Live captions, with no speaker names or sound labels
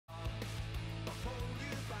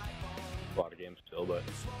but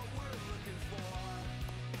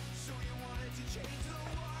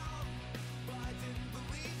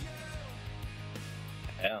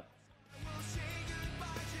yeah.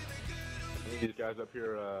 These guys up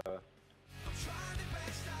here,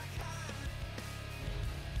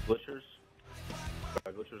 glitchers.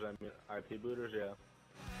 By glitchers, I mean IP booters, yeah.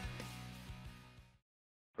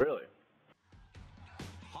 Really?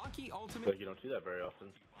 Hockey Ultimate. Like you don't see that very often.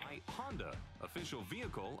 By Honda, official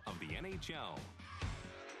vehicle of the NHL.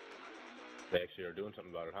 They actually are doing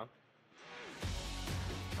something about it, huh?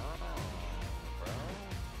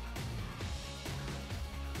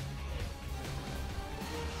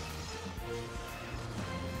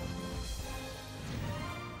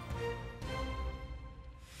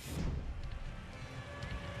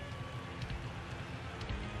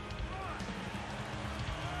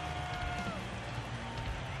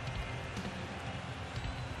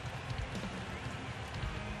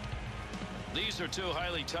 These are two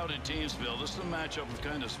highly touted teams, Bill. This is a matchup of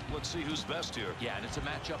kind of, let's see who's best here. Yeah, and it's a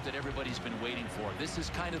matchup that everybody's been waiting for. This is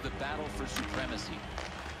kind of the battle for supremacy.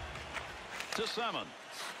 To Salmon.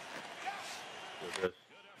 Good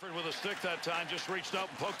effort with a stick that time, just reached out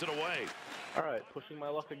and poked it away. All right, pushing my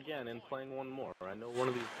luck again and playing one more. I know one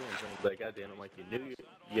of these games, and like, goddamn, I'm like, you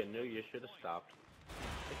knew you should have stopped.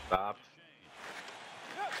 Stopped.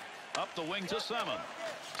 Up the wing to Salmon.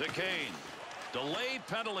 To Kane. Delayed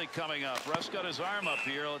penalty coming up. Russ got his arm up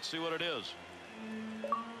here. Let's see what it is.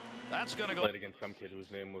 That's going to go. Played against some kid whose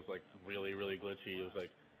name was like really, really glitchy. It was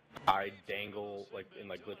like, I dangle, like in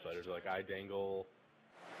like glitch letters, like I dangle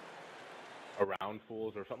around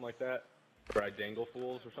fools or something like that. Or I dangle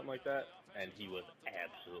fools or something like that. And he was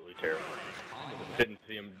absolutely terrible. Didn't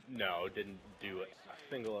see him, didn't do a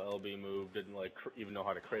single LB move. Didn't like even know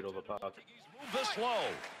how to cradle the puck. This low.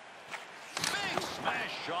 Big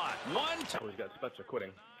smash shot. One time. He's got Spezza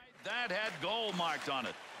quitting. That had goal marked on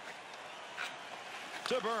it.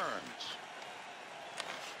 To Burns.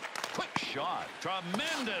 Quick shot.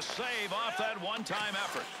 Tremendous save off that one-time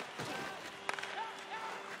effort.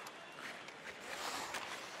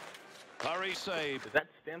 Curry save. Is that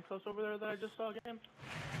Stamkos over there that I just saw again?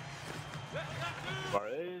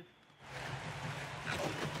 Barres.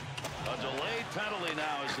 A delayed penalty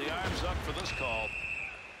now as the arm's up for this call.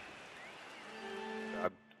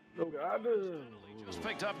 Oh, God. Just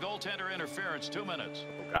picked up goaltender interference, 2 minutes.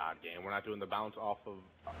 Oh, God, game. We're not doing the bounce off of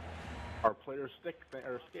our player's stick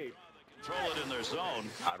or skate. Control it in their zone.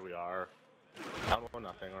 God, we are. Down 1-0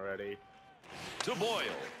 already. To Boyle.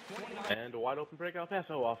 And a wide open breakout pass.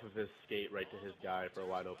 Oh, off of his skate right to his guy for a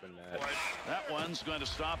wide open net. That one's going to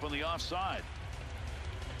stop on the offside.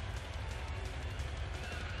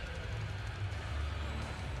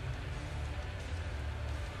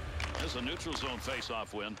 There's a neutral zone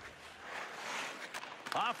face-off win.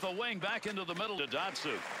 Off the wing, back into the middle to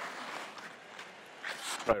Datsyuk.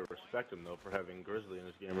 Probably respect him, though, for having Grizzly in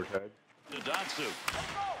his gamer tag. To Datsyuk.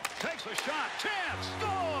 Takes a shot. Chance.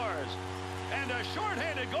 Scores. And a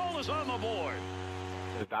shorthanded goal is on the board.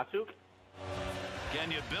 Is Datsyuk?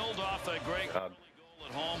 Can you build off that great goal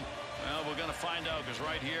at home? Well, we're going to find out, because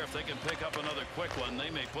right here, if they can pick up another quick one, they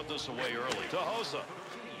may put this away early. To Hossa.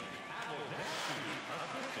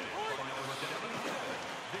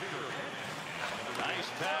 Nice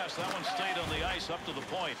pass. That one stayed on the ice up to the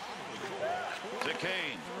point. To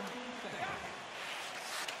Kane.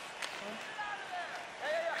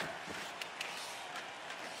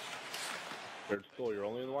 Third school, you're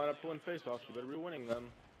only in the lineup to win faceoffs. You better be winning them.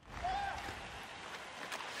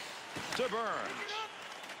 To Burns.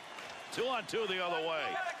 2-on-2 the other way.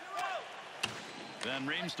 Van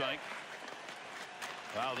Riemsdyk.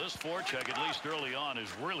 Wow, this forecheck, at least early on, is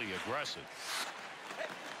really aggressive.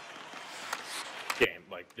 Game,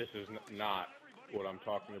 like, this is not what I'm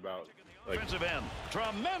talking about. Like, Defensive end.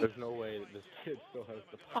 Tremendous. There's no way that this kid still has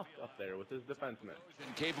the puck up there with his defenseman.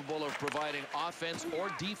 Capable of providing offense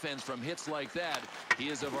or defense from hits like that. He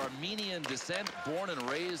is of Armenian descent, born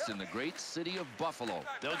and raised in the great city of Buffalo.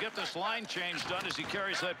 They'll get this line change done as he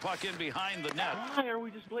carries that puck in behind the net. Why are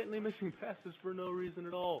we just blatantly missing passes for no reason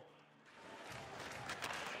at all?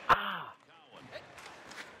 Ah!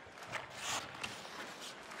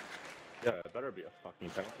 Yeah, it better be a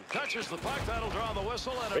fucking penalty. Touches the puck, that'll draw the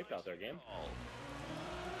whistle, and break out there, game.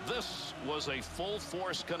 This was a full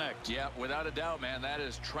force connect. Yeah, without a doubt, man. That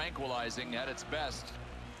is tranquilizing at its best.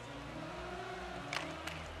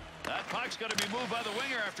 That puck's going to be moved by the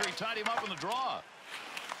winger after he tied him up in the draw.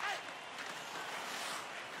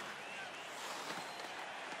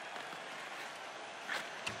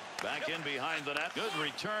 Back in behind the net. Good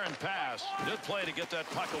return pass. Good play to get that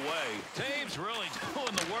puck away. Taves really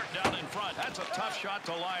doing the work down in front. shot. That's a tough shot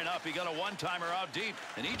to line up. He got a one-timer out deep,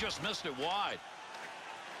 and he just missed it wide.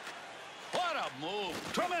 What a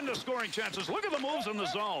move. Tremendous scoring chances. Look at the moves in the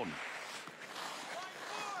zone.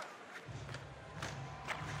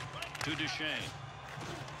 To Duchesne.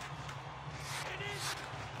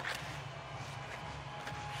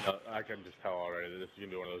 No, I can just tell already that this is going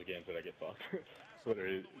to be one of those games that I get fucked.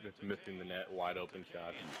 Literally, just missing the net, wide open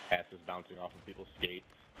shots, passes bouncing off of people's skates.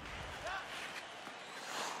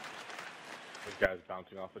 Those guys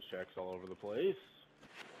bouncing off of checks all over the place.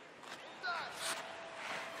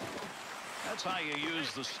 That's how you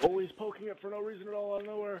use the... Always poking it for no reason at all out of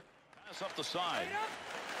nowhere. Pass up the side.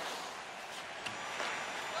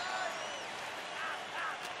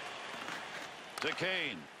 To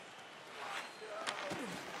Kane.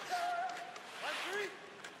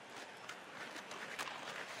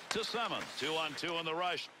 To Simmons. 2-on-2 in the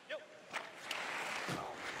rush.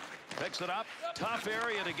 Picks it up. Tough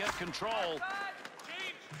area to get control.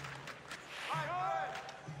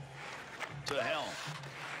 To Helm.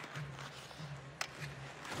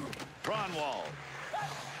 Cronwall.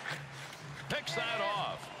 Picks that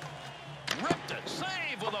off. Ripped it.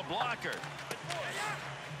 Save with a blocker.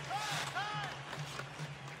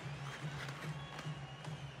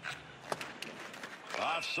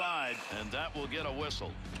 Offside, and that will get a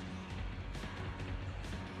whistle.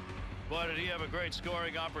 Boy, did he have a great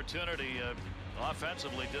scoring opportunity.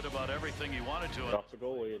 Offensively, did about everything he wanted to. Off the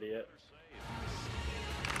goalie, idiot.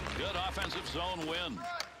 Good offensive zone win.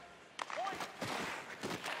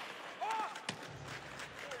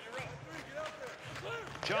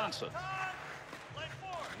 Johnson.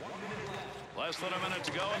 Less than a minute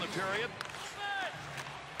to go in the period.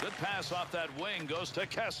 Good pass off that wing goes to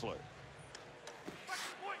Kessler.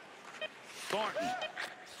 Thornton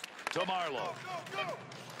to Marlowe.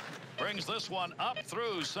 Brings this one up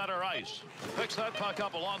through center ice. Picks that puck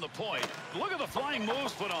up along the point. Look at the flying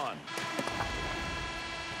moves put on.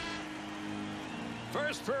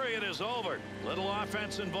 First period is over. Little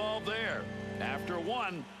offense involved there. After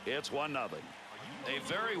one, it's 1-0. A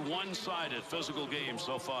very one-sided physical game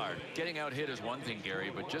so far. Getting out hit is one thing,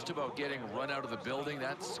 Gary, but just about getting run out of the building,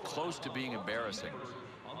 that's close to being embarrassing.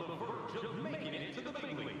 On the verge of making it to the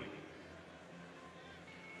big league.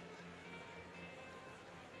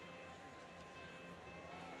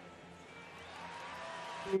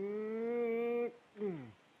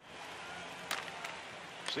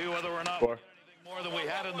 See whether or not we get anything more than we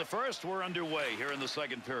had in the first. We're underway here in the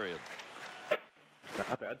second period.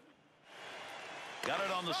 Not bad. Got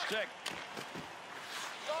it on the stick.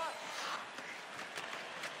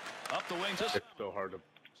 Up the wing. It's so hard to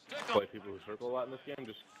play people who circle a lot in this game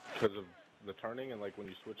just because of the turning and like when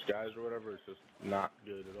you switch guys or whatever, it's just not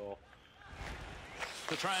good at all.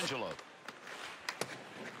 Petrangelo.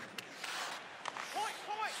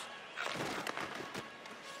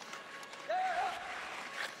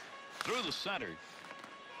 Through the center.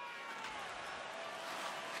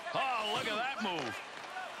 Oh, look at that move.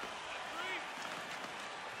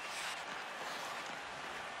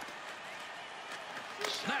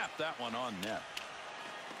 Snap that one on net.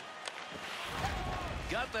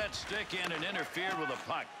 Got that stick in and interfered with a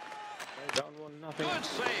puck. Down 1-0. Good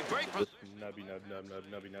save. Great position. Nubby nub nub nub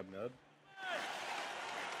nubby nub nub.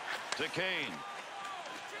 To Kane.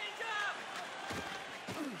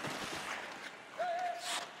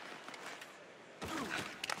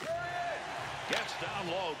 Gets down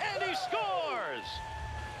low and he scores.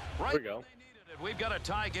 Right. There we go. We've got a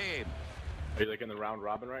tie game. Are you like in the round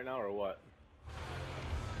robin right now or what?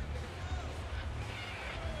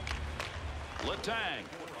 Letang.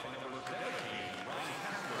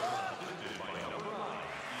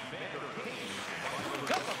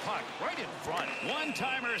 Got the puck right in front.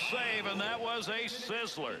 One-timer save, and that was a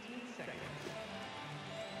sizzler.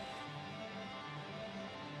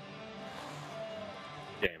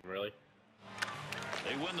 Game, really?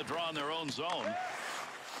 They win the draw in their own zone.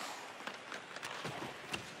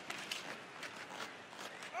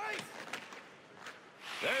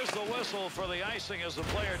 There's the whistle for the icing as the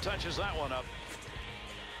player touches that one up.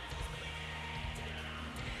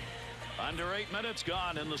 Under 8 minutes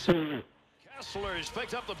gone in the second. Kessler's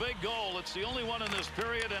picked up the big goal. It's the only one in this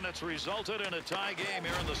period, and it's resulted in a tie game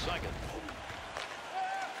here in the second.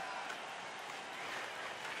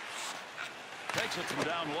 Takes it from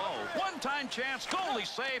down low. One-time chance. Goalie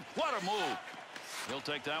save. What a move. He'll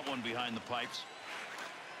take that one behind the pipes.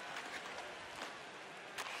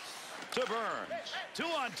 To Burns.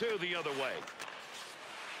 2-on-2 the other way.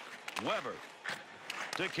 Weber.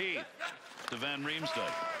 To Keith. To Van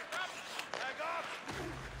Riemsdyk.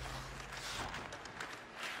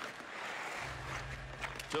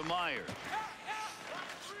 To Meyer.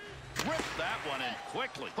 Ripped one in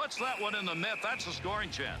quickly. Puts that one in the net. That's a scoring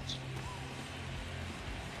chance.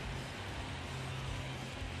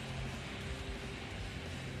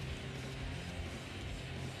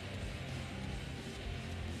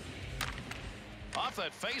 Off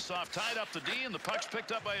that face-off, tied up the D, and the puck's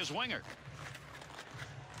picked up by his winger.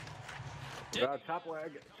 Chop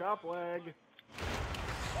leg. Chop leg.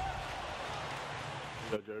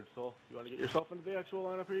 Go, George Soul. You want to get yourself into the actual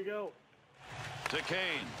lineup? Here you go. To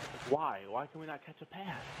Kane. Why? Why can we not catch a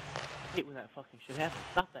pass? I hate when that fucking shit happens.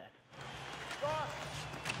 Stop that.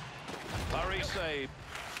 Parise.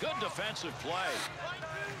 Good defensive play.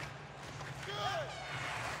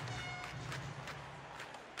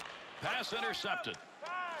 Pass intercepted.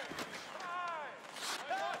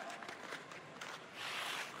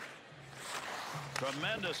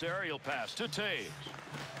 Tremendous aerial pass to Taves.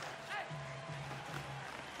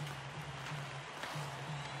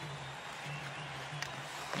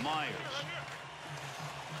 Myers.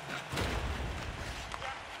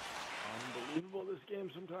 Unbelievable, this game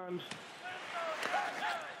sometimes.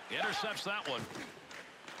 Intercepts that one.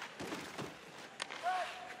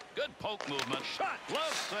 Good poke movement. Shot.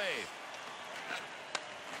 Glove save.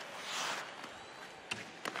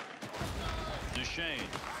 Duchesne.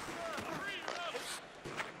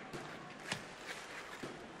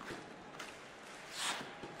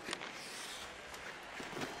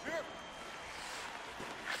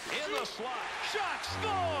 In the slot. Shot.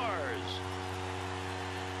 Scores.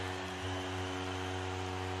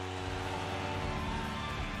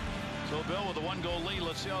 So, Bill, with a one-goal lead,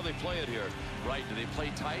 let's see how they play it here. Right. Do they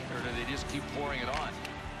play tight, or do they just keep pouring it on?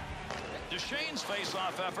 Duchesne's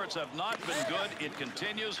face-off efforts have not been good. It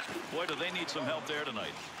continues. Boy, do they need some help there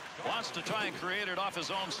tonight. Wants to try and create it off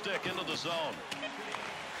his own stick into the zone.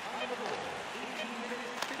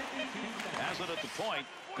 Has it at the point.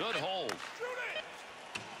 Good hold.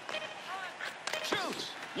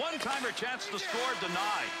 Shoots. One-timer chance to score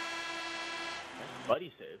denied.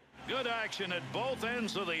 Buddy save. Good action at both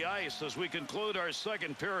ends of the ice as we conclude our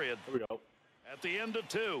second period. Here we go. At the end of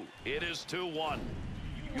 2, it is 2-1.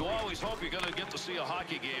 You always hope you're going to get to see a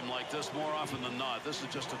hockey game like this more often than not. This is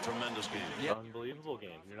just a tremendous game. Yep. Unbelievable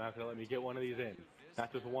game. You're not going to let me get one of these in.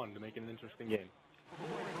 Not just one to make it an interesting game.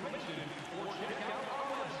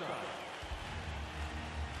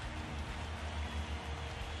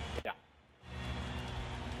 Yeah.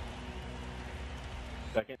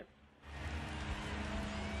 Second.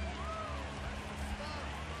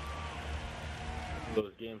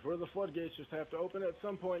 Those games where the floodgates just have to open at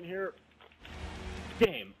some point here.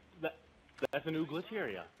 Game. That's a new glitch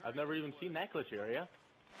area. I've never even seen that glitch area.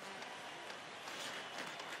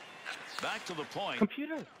 Back to the point.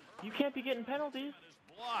 Computer, you can't be getting penalties.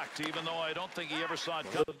 Blocked, even though I don't think he ever saw it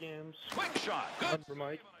Those come. games. Quick shot. Good. For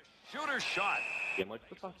Mike. Shooter shot. Game likes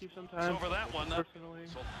to fuck you sometimes. It's over that one. Personally.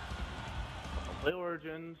 Play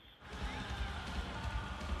Origins.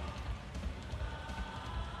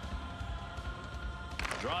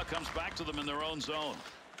 Draw comes back to them in their own zone.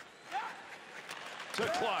 To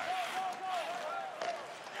Clark.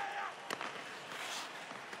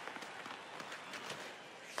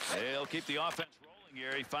 They'll keep the offense rolling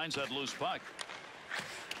here. He finds that loose puck.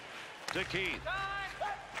 To Keith.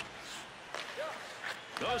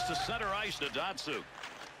 Goes to center ice to Datsyuk.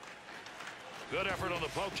 Good effort on the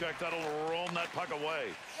poke check. That'll roam that puck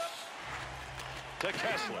away. To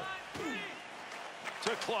Kessler.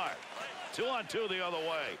 To Clark. 2-on-2 the other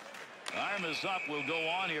way. Time is up. We'll go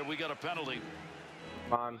on here. We got a penalty.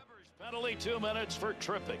 Come on. Penalty, 2 minutes for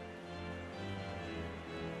tripping.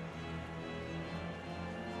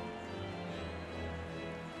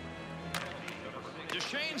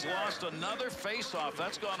 Duchesne's lost another face-off.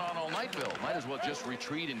 That's gone on all night, Bill. Might as well just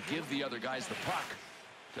retreat and give the other guys the puck.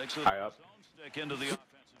 Takes a Tie up. zone stick into the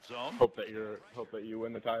offensive zone. Hope that you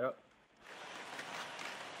win the tie up.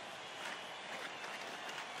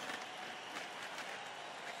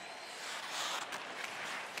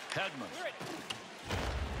 Hedman.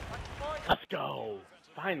 Let's go.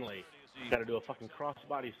 Finally. Got to do a fucking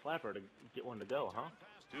cross-body slapper to get one to go, huh?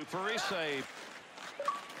 To Parise.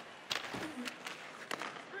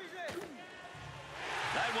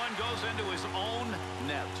 That one goes into his own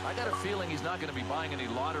net. I got a feeling he's not going to be buying any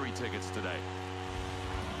lottery tickets today.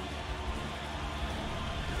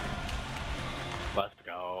 Let's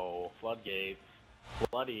go. Floodgates.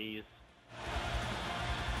 Floodies.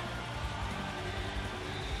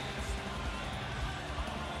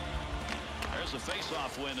 There's a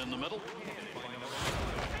face-off win in the middle.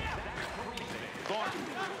 Thornton.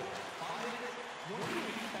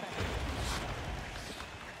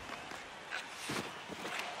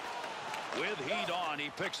 With heat on, he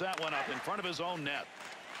picks that one up in front of his own net.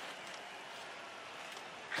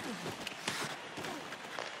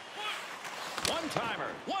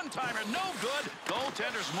 One-timer, no good.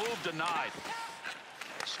 Goaltender's move denied.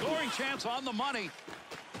 Scoring chance on the money.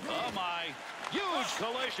 Oh, my. Huge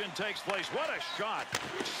collision takes place. What a shot.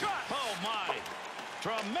 Oh, my.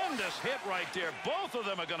 Tremendous hit right there. Both of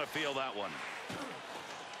them are going to feel that one.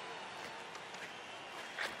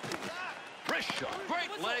 Wrist shot.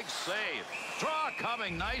 Great leg save. Draw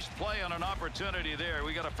coming. Nice play on an opportunity there.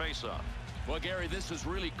 We got a face-off. Well, Gary, this is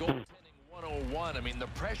really goaltending 101. I mean, the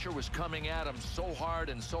pressure was coming at him so hard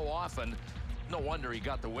and so often. No wonder he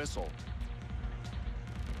got the whistle.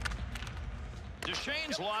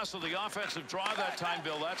 Duchesne's loss of the offensive draw that time,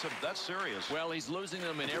 Bill, that's serious. Well, he's losing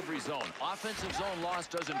them in every zone. Offensive zone loss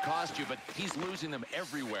doesn't cost you, but he's losing them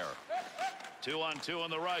everywhere. 2-on-2 on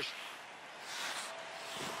the rush.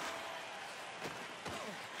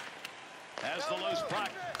 Has the loose puck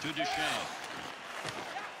to Duchesne.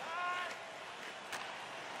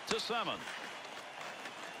 To Simmons.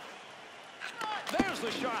 There's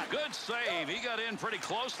the shot. Good save. He got in pretty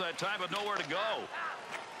close that time, but nowhere to go.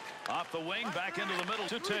 Off the wing, back into the middle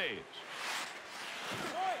to Taves.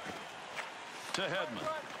 To Hedman.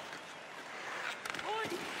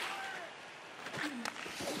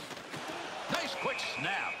 Nice quick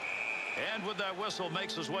snap. And with that whistle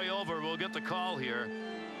makes his way over, we'll get the call here.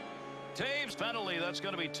 Taves penalty, that's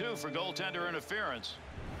going to be 2 for goaltender interference.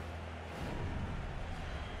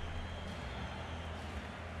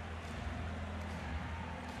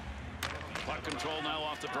 Puck control now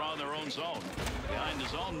off the draw in their own zone. Behind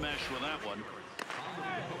his own mesh with that one.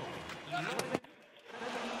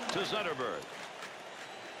 To Zetterberg.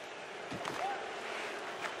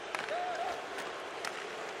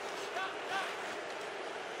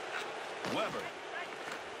 Weber.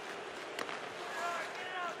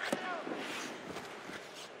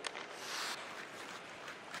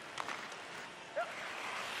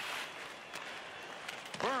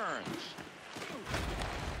 Burns.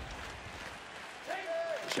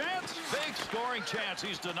 Chance, big scoring chance.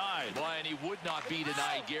 He's denied. Boy, and he would not be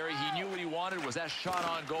denied, Gary. He knew what he wanted was that shot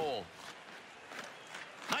on goal.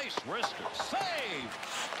 Nice wrister. Save.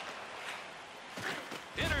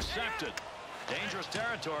 Intercepted. Dangerous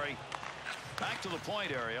territory. Back to the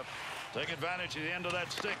point area. Take advantage of the end of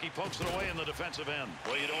that stick. He pokes it away in the defensive end.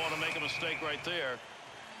 Well, you don't want to make a mistake right there.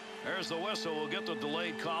 There's the whistle. We'll get the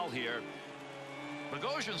delayed call here.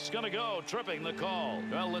 Bogosian's going to go, tripping the call.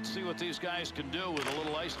 Well, let's see what these guys can do with a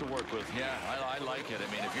little ice to work with. Yeah, I like it. I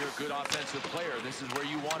mean, if you're a good offensive player, this is where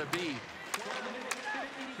you want to be.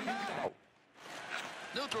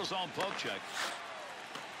 Neutral zone poke check.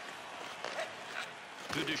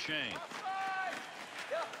 To Duchesne.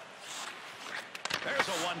 There's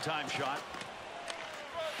a one-time shot.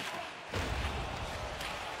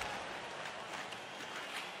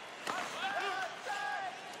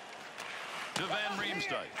 To Van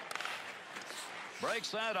Riemsdyk.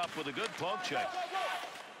 Breaks that up with a good poke check.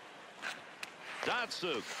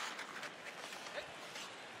 Datsuk.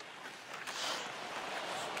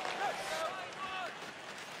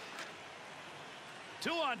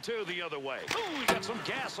 Two-on-two the other way. Ooh, we got some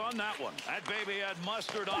gas on that one. That baby had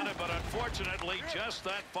mustard on it, but unfortunately just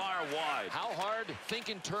that far wide. How hard? Think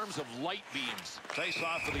in terms of light beams. Face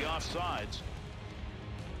off for the offsides.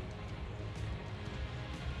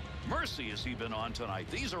 Mercy has he been on tonight.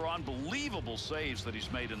 These are unbelievable saves that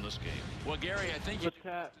he's made in this game. Well, Gary, I think you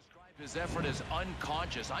describe his effort as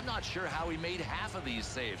unconscious. I'm not sure how he made half of these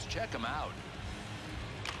saves. Check him out.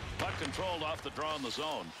 Puck controlled off the draw in the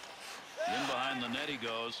zone. In behind the net he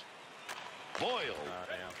goes. Boyle.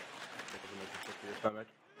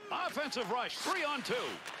 Offensive rush. 3-on-2.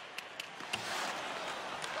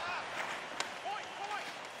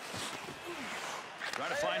 Try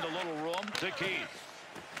to find a little room to Keith.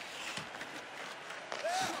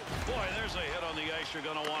 Boy, there's a hit on the ice you're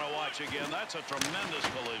going to want to watch again. That's a tremendous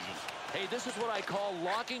collision. Hey, this is what I call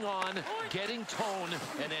locking on, getting tone,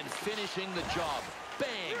 and then finishing the job.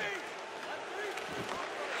 Bang!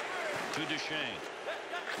 To Duchesne.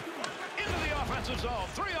 Into the offensive zone.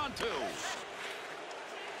 3-on-2.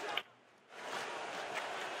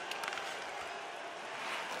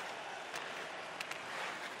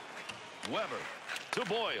 Weber to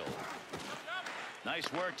Boyle.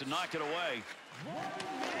 Nice work to knock it away.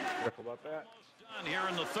 Careful about that. Done here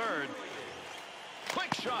in the third.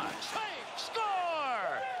 Quick shot. Save.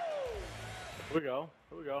 Score! Here we go.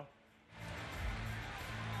 Here we go.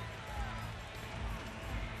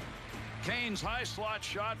 Kane's high slot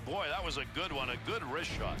shot. Boy, that was a good one. A good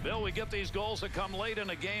wrist shot. Bill, we get these goals that come late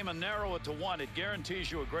in a game and narrow it to 1. It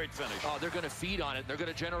guarantees you a great finish. Oh, they're going to feed on it. They're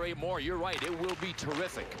going to generate more. You're right. It will be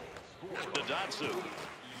terrific. To Datsu.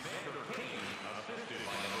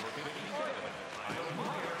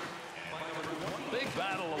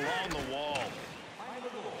 battle along the wall.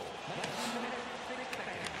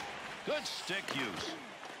 Good stick use.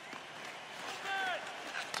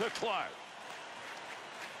 To Clark.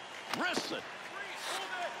 Wrists it.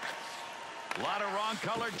 A lot of wrong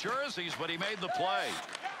colored jerseys, but he made the play.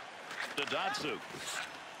 To Datsyuk.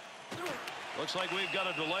 Looks like we've got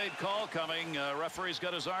a delayed call coming. Referee's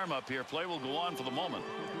got his arm up here. Play will go on for the moment.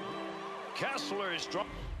 Kessler is drawing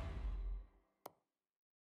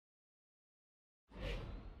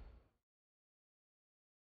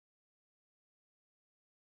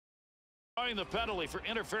the penalty for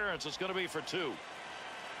interference. It's going to be for 2.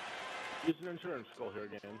 Use an insurance goal here,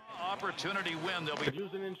 game. Opportunity win. They'll be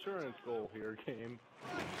use an insurance goal here, game.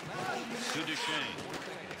 To Duchesne.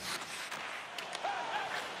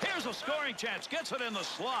 Here's a scoring chance. Gets it in the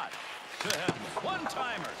slot. To him.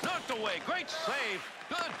 One-timer. Knocked away. Great save.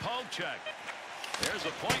 Good poke check. There's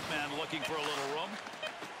a point man looking for a little room.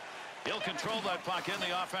 He'll control that puck in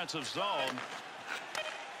the offensive zone.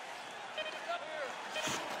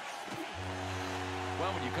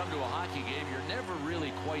 Well, when you come to a hockey game, you're never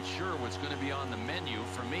really quite sure what's going to be on the menu.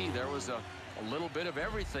 For me, there was a little bit of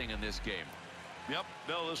everything in this game. Yep,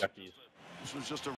 Bill, this was just a